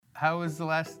How has the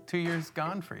last 2 years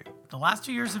gone for you? The last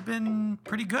 2 years have been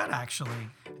pretty good, actually.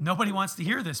 Nobody wants to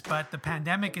hear this, but the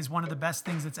pandemic is one of the best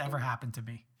things that's ever happened to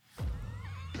me.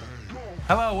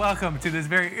 Hello, welcome to this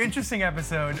very interesting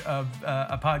episode of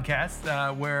a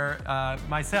podcast where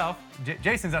myself,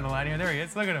 Jason's on the line here. There he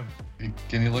is. Look at him.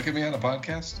 Can you look at me on a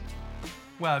podcast?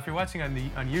 Well, if you're watching on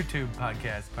YouTube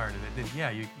podcast part of it, then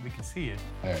yeah, we can see you.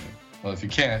 All right. Well, if you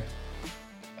can't,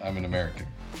 I'm an American.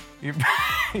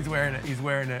 He's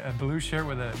wearing a blue shirt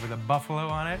with a buffalo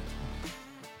on it.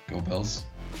 Go Bills.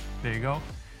 There you go.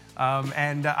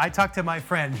 And I talked to my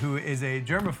friend who is a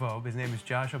germaphobe. His name is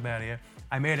Josh Obadia.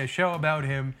 I made a show about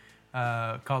him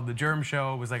called The Germ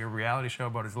Show. It was like a reality show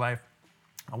about his life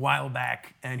a while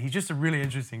back. And he's just a really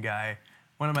interesting guy,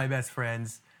 one of my best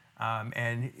friends.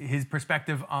 And his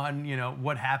perspective on,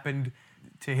 what happened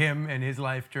to him and his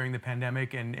life during the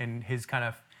pandemic and his kind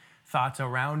of thoughts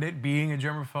around it, being a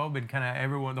germaphobe and kind of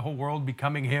everyone, the whole world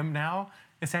becoming him now,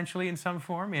 essentially in some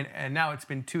form. And now it's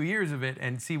been 2 years of it,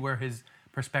 and see where his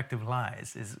perspective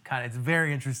lies. It's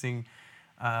very interesting.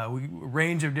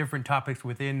 Range of different topics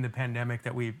within the pandemic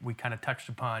that we kind of touched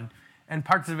upon, and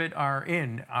parts of it are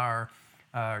in our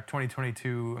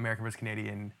 2022 American vs.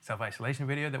 Canadian self-isolation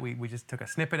video that we just took a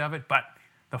snippet of it, but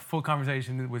the full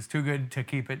conversation was too good to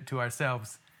keep it to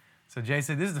ourselves. So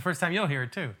Jason, this is the first time you'll hear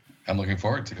it too. I'm looking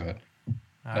forward to it.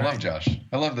 I love Josh.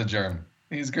 I love the germ.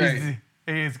 He's great.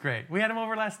 He is great. We had him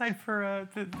over last night for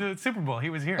the Super Bowl. He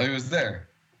was here. Oh, he was there.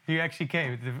 He actually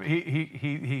came.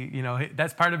 He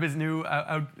that's part of his new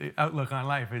outlook on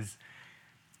life is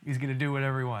he's going to do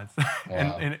whatever he wants.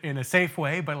 Wow. and in a safe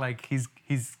way, but like he's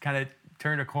kind of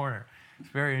turned a corner. It's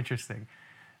very interesting.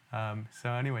 So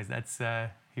anyways, that's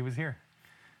he was here.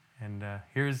 And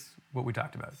here's what we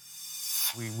talked about.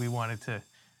 We wanted to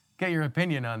get your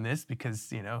opinion on this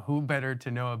because, who better to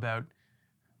know about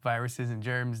viruses and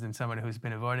germs than someone who's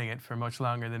been avoiding it for much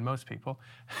longer than most people.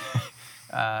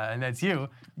 And that's you.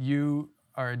 You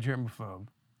are a germaphobe.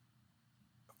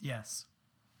 Yes.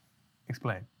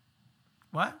 Explain.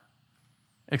 What?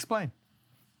 Explain.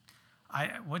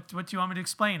 What do you want me to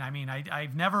explain? I mean,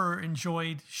 I've never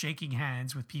enjoyed shaking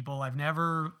hands with people. I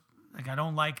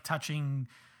don't like touching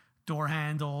door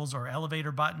handles or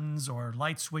elevator buttons or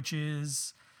light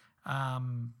switches.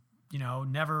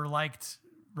 Never liked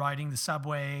riding the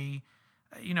subway.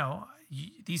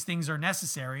 These things are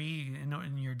necessary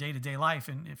in your day-to-day life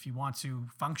and if you want to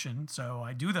function. So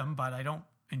I do them, but I don't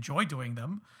enjoy doing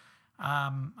them.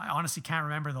 I honestly can't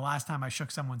remember the last time I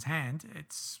shook someone's hand.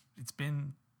 It's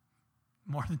been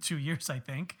more than 2 years, I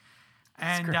think.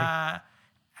 And now,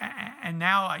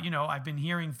 I've been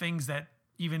hearing things that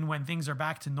even when things are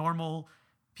back to normal,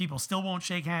 people still won't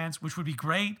shake hands, which would be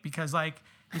great because, like,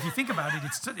 if you think about it,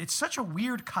 it's such a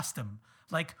weird custom.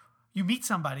 Like, you meet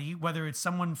somebody, whether it's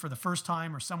someone for the first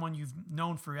time or someone you've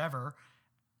known forever,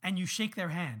 and you shake their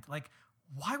hand. Like,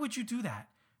 why would you do that?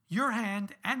 Your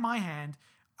hand and my hand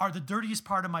are the dirtiest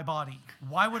part of my body.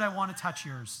 Why would I want to touch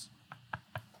yours?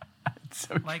 It's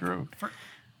so true.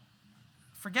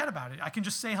 Forget about it. I can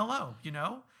just say hello,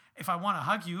 If I want to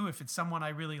hug you, if it's someone I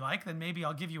really like, then maybe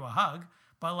I'll give you a hug.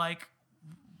 But, like,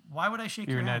 why would I shake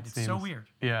your hand? It's so weird.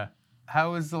 Yeah.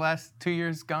 How has the last 2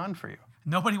 years gone for you?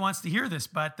 Nobody wants to hear this,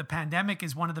 but the pandemic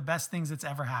is one of the best things that's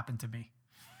ever happened to me.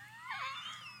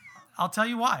 I'll tell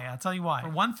you why. For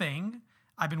one thing,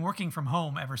 I've been working from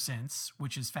home ever since,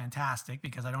 which is fantastic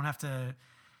because I don't have to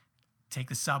take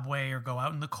the subway or go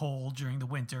out in the cold during the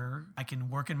winter. I can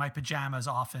work in my pajamas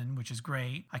often, which is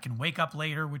great. I can wake up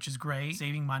later, which is great.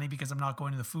 Saving money because I'm not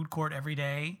going to the food court every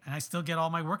day. And I still get all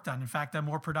my work done. In fact, I'm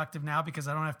more productive now because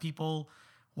I don't have people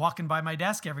walking by my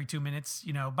desk every 2 minutes,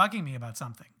 bugging me about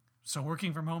something. So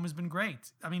working from home has been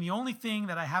great. I mean, the only thing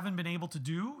that I haven't been able to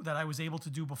do that I was able to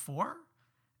do before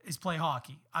is play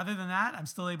hockey. Other than that, I'm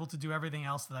still able to do everything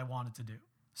else that I wanted to do.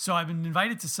 So I've been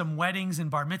invited to some weddings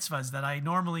and bar mitzvahs that I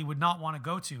normally would not want to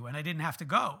go to, and I didn't have to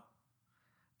go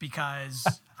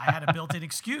because I had a built-in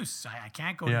excuse. I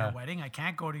can't go to your wedding. I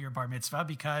can't go to your bar mitzvah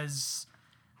because,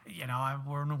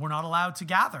 we're not allowed to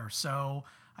gather. So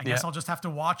I guess I'll just have to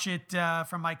watch it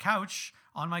from my couch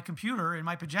on my computer in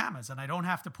my pajamas, and I don't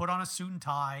have to put on a suit and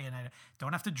tie, and I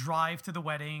don't have to drive to the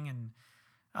wedding, and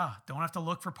don't have to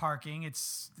look for parking.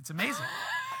 It's amazing.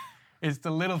 It's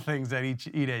the little things that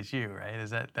eat at you, right?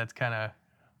 That's kind of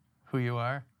who you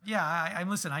are? Yeah,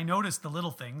 listen, I notice the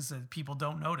little things that people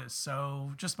don't notice.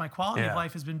 So just my quality of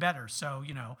life has been better. So,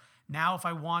 now if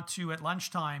I want to at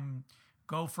lunchtime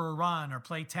go for a run or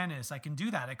play tennis, I can do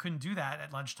that. I couldn't do that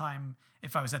at lunchtime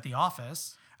if I was at the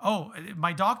office. Oh,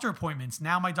 my doctor appointments.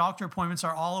 Now my doctor appointments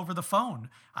are all over the phone.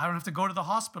 I don't have to go to the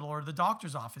hospital or the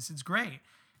doctor's office. It's great.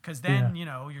 Because then,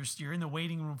 you're in the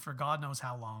waiting room for God knows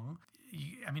how long.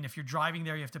 If you're driving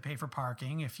there, you have to pay for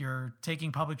parking. If you're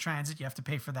taking public transit, you have to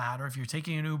pay for that. Or if you're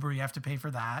taking an Uber, you have to pay for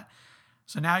that.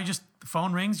 So now the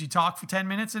phone rings, you talk for 10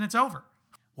 minutes and it's over.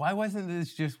 Why wasn't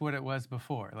this just what it was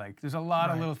before? Like, there's a lot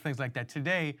of little things like that.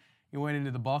 Today, you went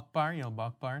into the bulk barn,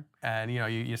 and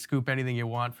you scoop anything you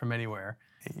want from anywhere.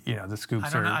 The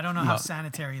scoops I don't know how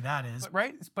sanitary that is.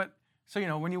 But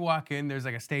so when you walk in, there's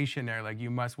like a station there, like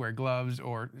you must wear gloves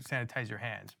or sanitize your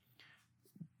hands.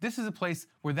 This is a place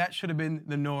where that should have been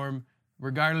the norm,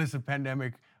 regardless of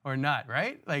pandemic or not,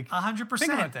 right? Like 100%.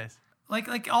 Think about this.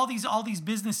 Like all these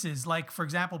businesses, like for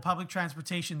example, public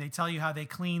transportation, they tell you how they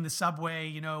clean the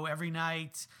subway, every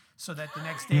night, so that the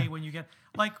next day when you get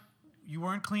you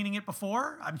weren't cleaning it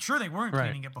before. I'm sure they weren't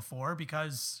cleaning it before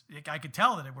because I could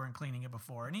tell that they weren't cleaning it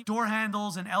before. And door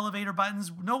handles and elevator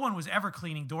buttons, no one was ever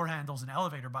cleaning door handles and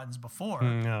elevator buttons before,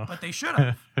 but they should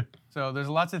have. So there's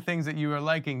lots of things that you are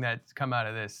liking that's come out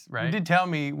of this, right? You did tell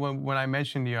me when I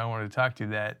mentioned to you I wanted to talk to you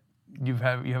that you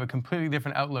have a completely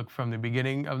different outlook from the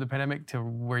beginning of the pandemic to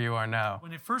where you are now.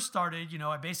 When it first started,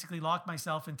 I basically locked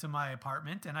myself into my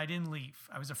apartment and I didn't leave.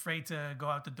 I was afraid to go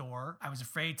out the door. I was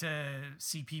afraid to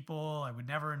see people. I would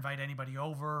never invite anybody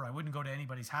over. I wouldn't go to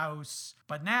anybody's house.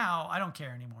 But now I don't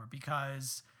care anymore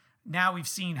because now we've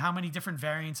seen how many different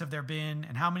variants have there been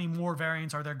and how many more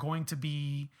variants are there going to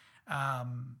be.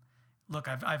 Look,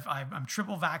 I'm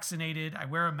triple vaccinated. I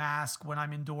wear a mask when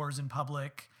I'm indoors in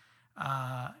public.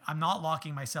 I'm not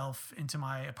locking myself into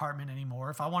my apartment anymore.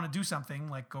 If I want to do something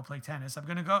like go play tennis, I'm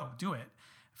going to go do it.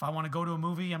 If I want to go to a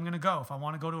movie, I'm going to go. If I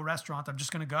want to go to a restaurant, I'm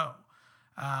just going to go.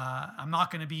 I'm not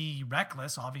going to be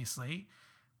reckless, obviously.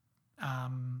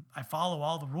 I follow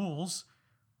all the rules,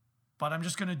 but I'm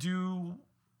just going to do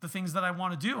the things that I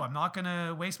want to do. I'm not going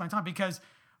to waste my time because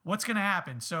what's going to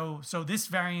happen? So this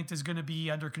variant is going to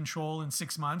be under control in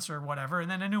 6 months or whatever,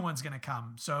 and then a new one's going to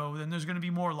come. So then there's going to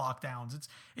be more lockdowns.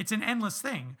 It's an endless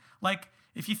thing. Like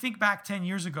if you think back 10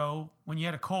 years ago when you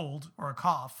had a cold or a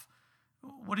cough,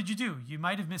 what did you do? You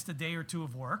might have missed a day or two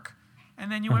of work,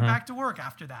 and then you went back to work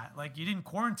after that. Like you didn't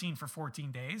quarantine for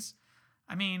 14 days.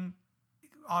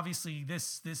 Obviously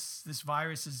this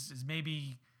virus is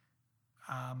maybe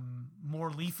more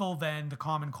lethal than the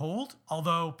common cold,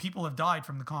 although people have died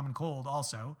from the common cold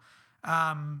also.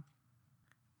 But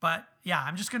yeah,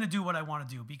 I'm just going to do what I want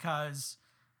to do because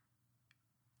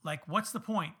what's the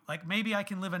point? Maybe I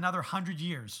can live another 100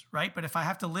 years, right? But if I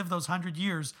have to live those 100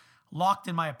 years locked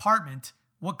in my apartment,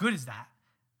 what good is that?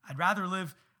 I'd rather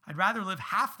live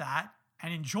half that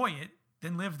and enjoy it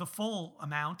than live the full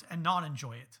amount and not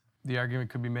enjoy it. The argument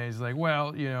could be made is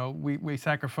we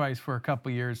sacrifice for a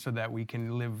couple years so that we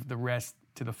can live the rest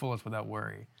to the fullest without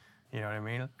worry. You know what I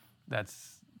mean?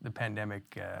 That's the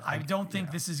pandemic. I don't think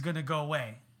this is going to go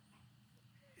away.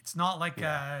 It's not like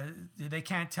they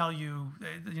can't tell you,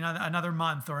 another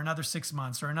month or another 6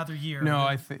 months or another year. No,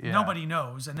 I think nobody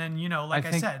knows. And then, like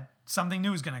I said, something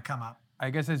new is going to come up. I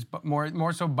guess it's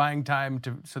more so buying time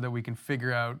so that we can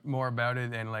figure out more about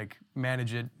it and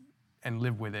manage it and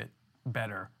live with it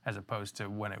better, as opposed to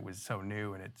when it was so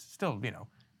new and it's still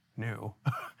new.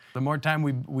 The more time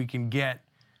we can get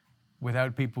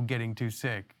without people getting too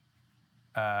sick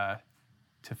to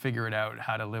figure it out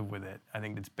how to live with it, I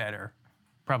think that's better,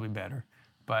 probably better.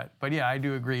 But yeah, I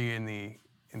do agree in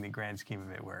the grand scheme of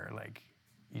it where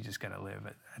you just got to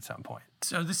live at some point.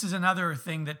 So this is another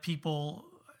thing that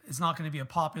it's not going to be a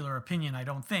popular opinion, I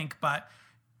don't think, but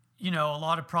a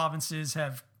lot of provinces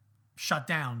have shut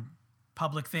down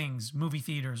public things, movie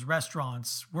theaters,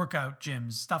 restaurants, workout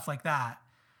gyms, stuff like that.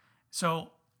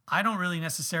 So I don't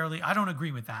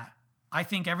agree with that. I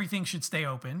think everything should stay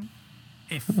open.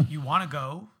 If you want to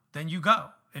go, then you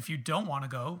go. If you don't want to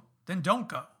go, then don't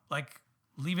go.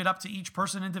 Leave it up to each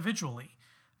person individually.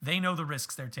 They know the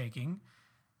risks they're taking,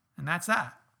 and that's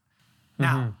that.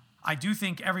 Now, I do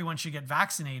think everyone should get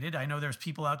vaccinated. I know there's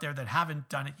people out there that haven't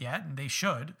done it yet, and they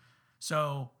should.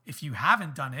 So if you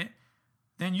haven't done it,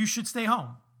 then you should stay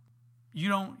home. You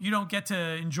don't get to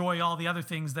enjoy all the other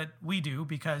things that we do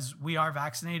because we are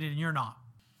vaccinated and you're not.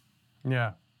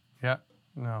 Yeah.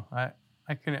 No,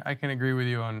 I can agree with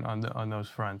you on those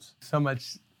fronts. So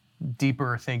much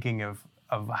deeper thinking of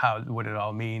what it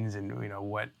all means and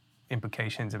what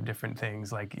implications of different things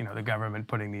the government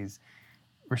putting these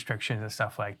restrictions and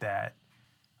stuff like that.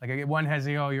 One has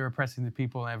you're oppressing the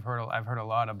people. And I've heard a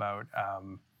lot about.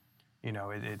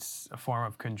 It's a form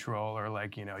of control, or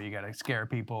you got to scare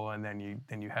people, and then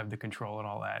you have the control and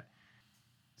all that.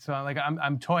 So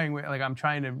I'm toying with I'm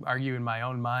trying to argue in my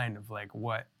own mind of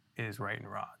what is right and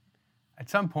wrong.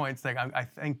 At some points, I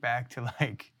think back to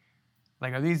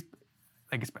are these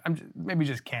like maybe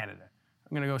just Canada.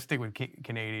 I'm gonna go stick with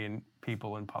Canadian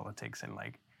people in politics, and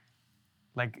like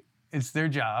it's their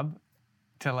job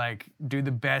to like do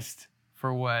the best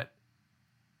for what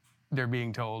they're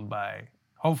being told by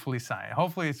hopefully science.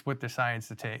 Hopefully it's what the science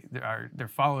they're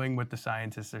following what the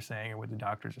scientists are saying and what the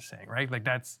doctors are saying, right? Like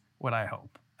that's what I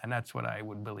hope, and that's what I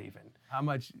would believe in. How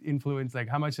much influence? Like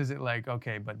how much is it like?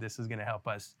 Okay, but this is gonna help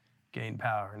us gain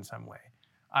power in some way.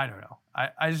 I don't know.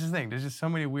 I just think there's just so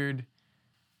many weird.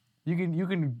 You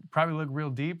can probably look real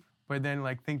deep, but then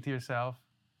like think to yourself,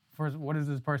 first, what is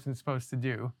this person supposed to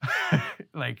do?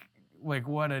 like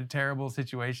what a terrible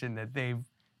situation that they've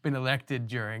been elected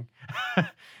during.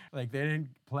 Like they didn't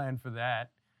plan for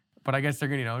that, but I guess they're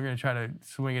gonna try to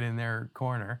swing it in their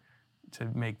corner to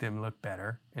make them look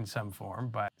better in some form.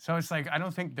 But so it's like I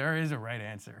don't think there is a right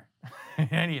answer in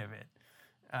any of it.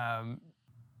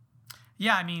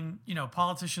 Yeah, I mean,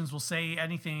 politicians will say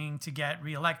anything to get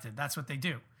reelected. That's what they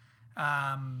do.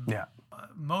 Yeah.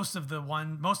 Most of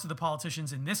the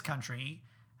politicians in this country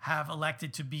have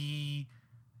elected to be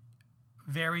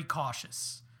very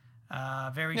cautious,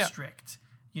 very strict,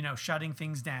 shutting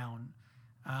things down.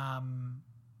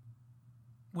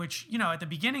 Which, at the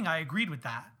beginning I agreed with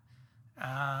that.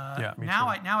 Me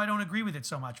now too. I don't agree with it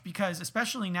so much, because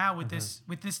especially now with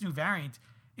this new variant,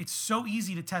 it's so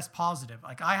easy to test positive.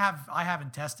 Like I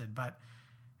haven't tested, but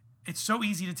it's so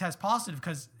easy to test positive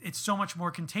because it's so much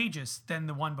more contagious than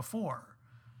the one before.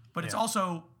 But it's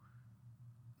also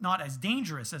not as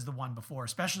dangerous as the one before,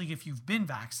 especially if you've been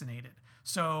vaccinated.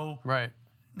 So right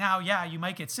now, you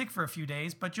might get sick for a few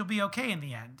days, but you'll be okay in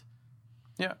the end.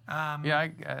 Yeah.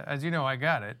 As you know, I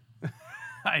got it.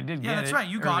 I did get it. Yeah, that's right.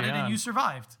 You got it on. and you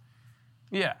survived.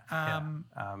 Yeah.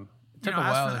 Took a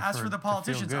while as for the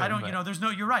politicians, I don't.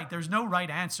 You're right. There's no right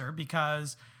answer,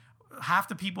 because half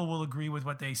the people will agree with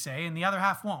what they say and the other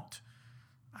half won't.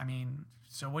 I mean,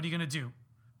 so what are you going to do?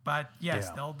 But yes,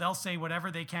 they'll say whatever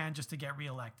they can just to get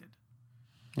reelected.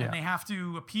 Yeah. And they have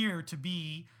to appear to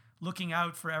be looking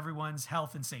out for everyone's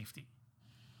health and safety.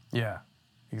 Yeah,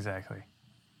 exactly.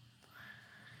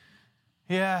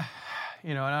 Yeah,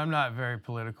 and I'm not a very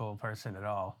political person at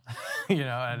all. And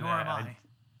nor am I.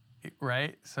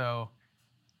 Right? So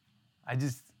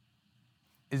is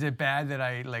it bad that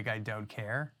I don't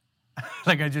care?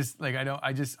 I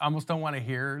almost don't want to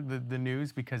hear the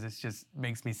news because it just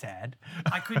makes me sad.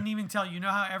 I couldn't even tell you. You know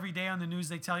how every day on the news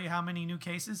they tell you how many new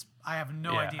cases? I have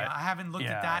no idea. I haven't looked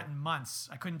at that in months.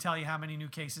 I couldn't tell you how many new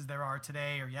cases there are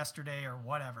today or yesterday or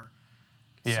whatever.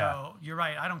 Yeah. So you're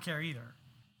right. I don't care either.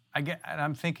 And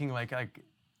I'm thinking I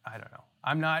don't know.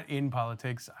 I'm not in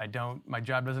politics. My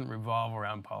job doesn't revolve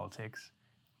around politics.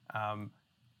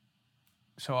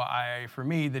 So I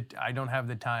don't have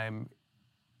the time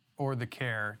or the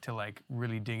care to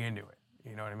really dig into it.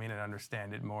 You know what I mean? And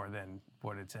understand it more than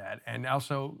what it's at. And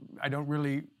also, I don't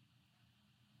really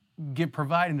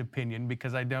provide an opinion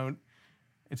because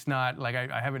it's not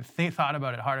I haven't thought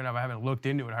about it hard enough. I haven't looked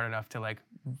into it hard enough to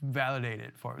validate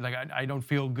it for. I don't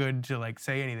feel good to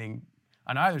say anything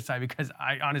on either side because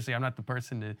honestly, I'm not the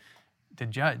person to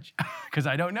judge because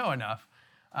I don't know enough.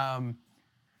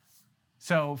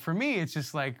 So for me, it's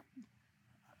just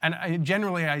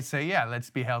generally I say, let's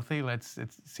be healthy. It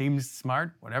seems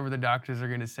smart, whatever the doctors are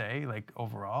going to say,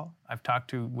 overall.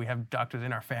 We have doctors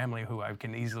in our family who I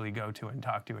can easily go to and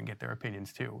talk to and get their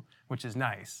opinions too, which is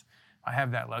nice. I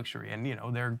have that luxury. And,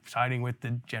 they're siding with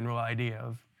the general idea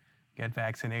of get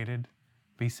vaccinated,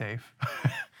 be safe.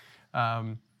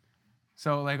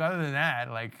 So other than that,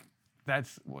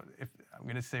 that's what, if I'm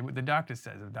going to say what the doctor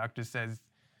says. If the doctor says,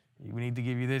 we need to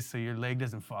give you this so your leg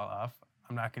doesn't fall off,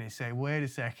 I'm not going to say, wait a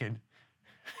second.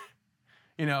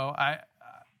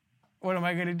 What am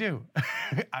I going to do?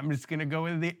 I'm just going to go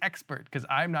with the expert because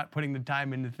I'm not putting the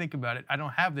time in to think about it. I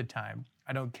don't have the time.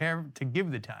 I don't care to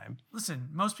give the time. Listen,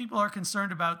 most people are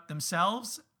concerned about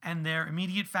themselves and their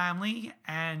immediate family,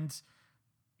 and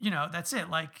that's it.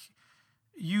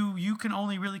 You can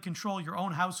only really control your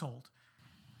own household.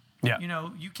 Yeah.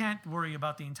 You can't worry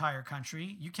about the entire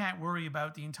country. You can't worry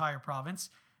about the entire province.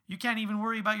 You can't even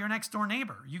worry about your next door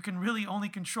neighbor. You can really only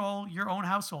control your own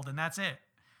household, and that's it.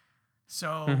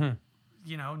 So,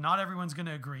 not everyone's going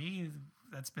to agree.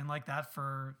 That's been like that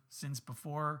since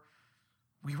before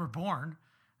we were born,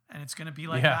 and it's going to be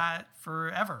like that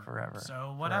forever. Forever.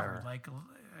 So whatever.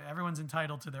 Everyone's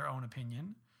entitled to their own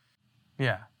opinion.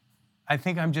 Yeah. I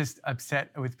think I'm just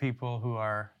upset with people who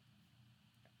are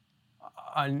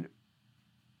on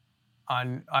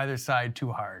either side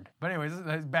too hard. But anyways,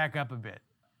 let's back up a bit.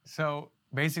 So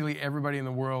basically everybody in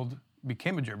the world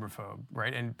became a germaphobe,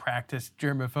 right? And practiced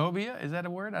germophobia. Is that a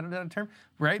word? I don't know that term,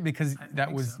 right? Because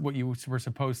that was what you were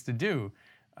supposed to do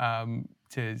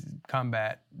to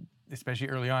combat, especially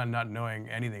early on, not knowing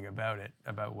anything about it,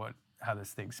 about how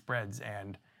this thing spreads.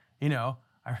 And, you know,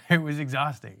 it was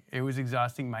exhausting. It was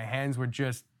exhausting. My hands were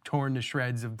just torn to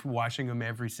shreds of washing them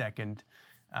every second.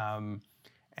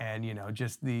 And, you know,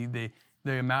 just the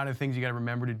amount of things you got to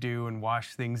remember to do and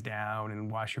wash things down and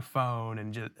wash your phone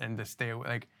and to stay away.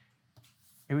 Like,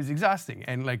 it was exhausting.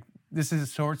 And like, this is the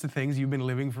sorts of things you've been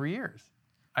living for years.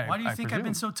 Why do you think I've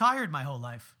been so tired my whole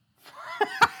life?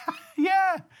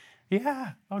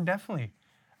 Yeah. Oh, definitely.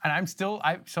 And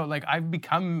I've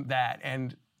become that,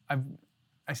 and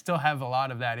I still have a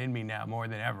lot of that in me now more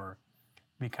than ever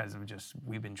because of just,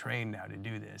 we've been trained now to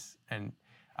do this. And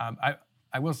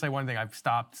I will say one thing, I've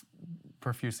stopped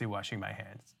profusely washing my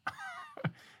hands.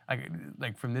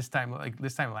 like from this time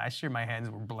last year, my hands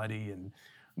were bloody and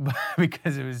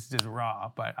because it was just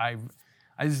raw. But I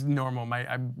just normal,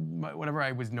 whatever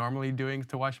I was normally doing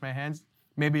to wash my hands,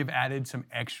 maybe I've added some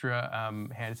extra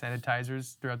hand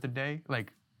sanitizers throughout the day,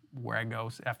 like where I go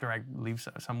after I leave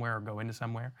somewhere or go into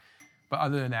somewhere. But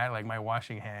other than that, like my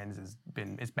washing hands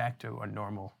it's back to a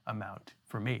normal amount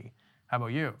for me. How about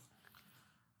you?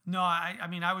 No, I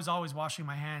mean, I was always washing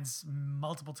my hands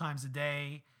multiple times a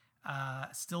day,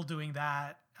 still doing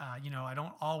that. You know, I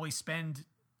don't always spend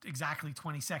exactly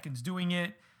 20 seconds doing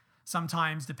it.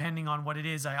 Sometimes, depending on what it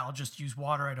is, I'll just use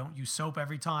water. I don't use soap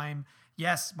every time.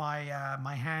 Yes,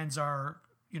 my hands are,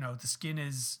 you know, the skin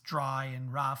is dry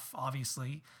and rough,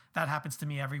 obviously. That happens to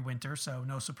me every winter, so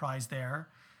no surprise there.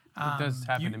 It does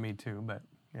happen to me too, but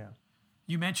yeah.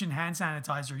 You mentioned hand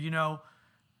sanitizer. You know,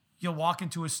 you'll walk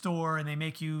into a store and they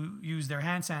make you use their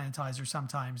hand sanitizer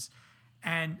sometimes.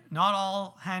 And not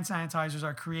all hand sanitizers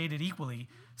are created equally.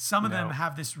 Some of them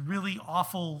have this really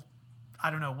awful, I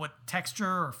don't know, what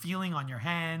texture or feeling on your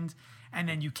hand. And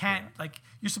then you can't, like,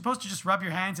 you're supposed to just rub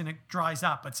your hands and it dries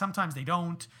up. But sometimes they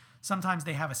don't. Sometimes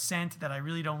they have a scent that I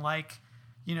really don't like.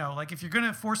 You know, like if you're going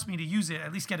to force me to use it,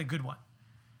 at least get a good one.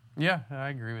 Yeah, I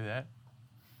agree with that.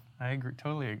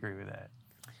 Totally agree with that.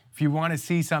 If you want to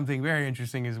see something very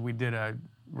interesting, is we did a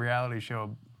reality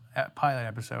show, pilot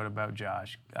episode about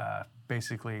Josh.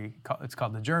 Basically, it's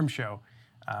called The Germ Show.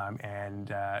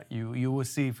 And you will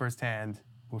see firsthand,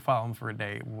 we'll follow him for a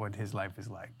day, what his life is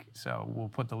like. So we'll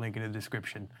put the link in the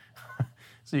description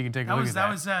so you can take a look at that.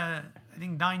 That was, I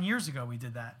think, 9 years ago we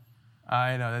did that.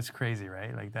 I know, that's crazy,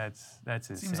 right? Like, that's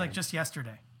insane. Seems like just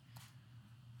yesterday.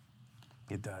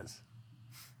 It does.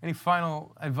 Any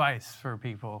final advice for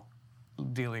people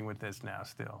dealing with this now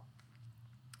still?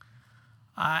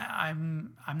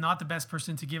 I'm not the best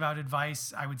person to give out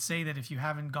advice. I would say that if you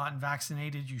haven't gotten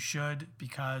vaccinated, you should,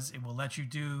 because it will let you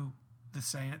do the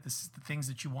things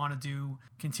that you want to do.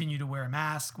 Continue to wear a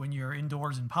mask when you're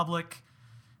indoors in public,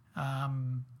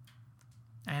 and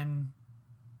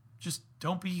just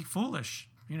don't be foolish.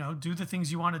 You know, do the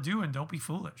things you want to do and don't be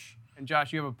foolish. And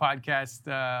Josh, you have a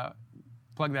podcast.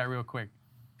 Plug that real quick.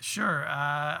 Sure.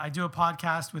 I do a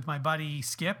podcast with my buddy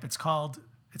Skip. It's got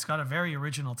a very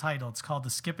original title. It's called the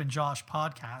Skip and Josh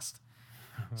Podcast.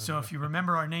 So if you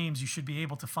remember our names, you should be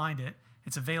able to find it.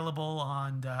 It's available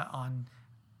on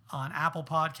Apple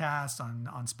Podcasts,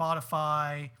 on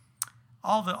Spotify,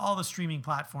 all the streaming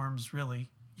platforms. Really,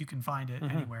 you can find it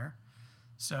anywhere.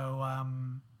 So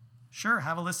sure,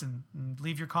 have a listen. And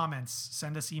leave your comments.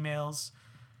 Send us emails,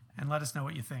 and let us know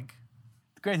what you think.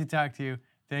 It's great to talk to you.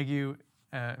 Thank you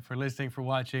for listening, for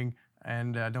watching.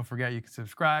 And don't forget, you can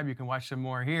subscribe. You can watch some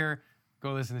more here.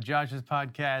 Go listen to Josh's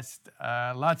podcast.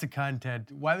 Lots of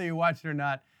content. Whether you watch it or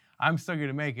not, I'm still going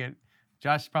to make it.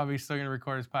 Josh is probably still going to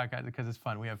record his podcast because it's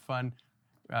fun. We have fun.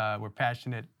 We're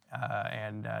passionate.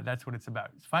 And that's what it's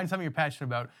about. Find something you're passionate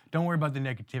about. Don't worry about the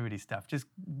negativity stuff. Just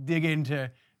dig into,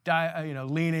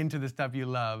 lean into the stuff you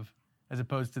love as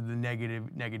opposed to the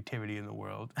negativity in the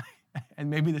world. And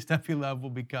maybe the stuff you love will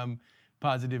become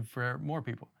positive for more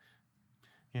people.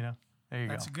 You know, there you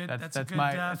go. That's a good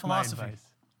philosophy. My advice.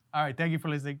 All right, thank you for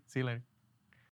listening. See you later.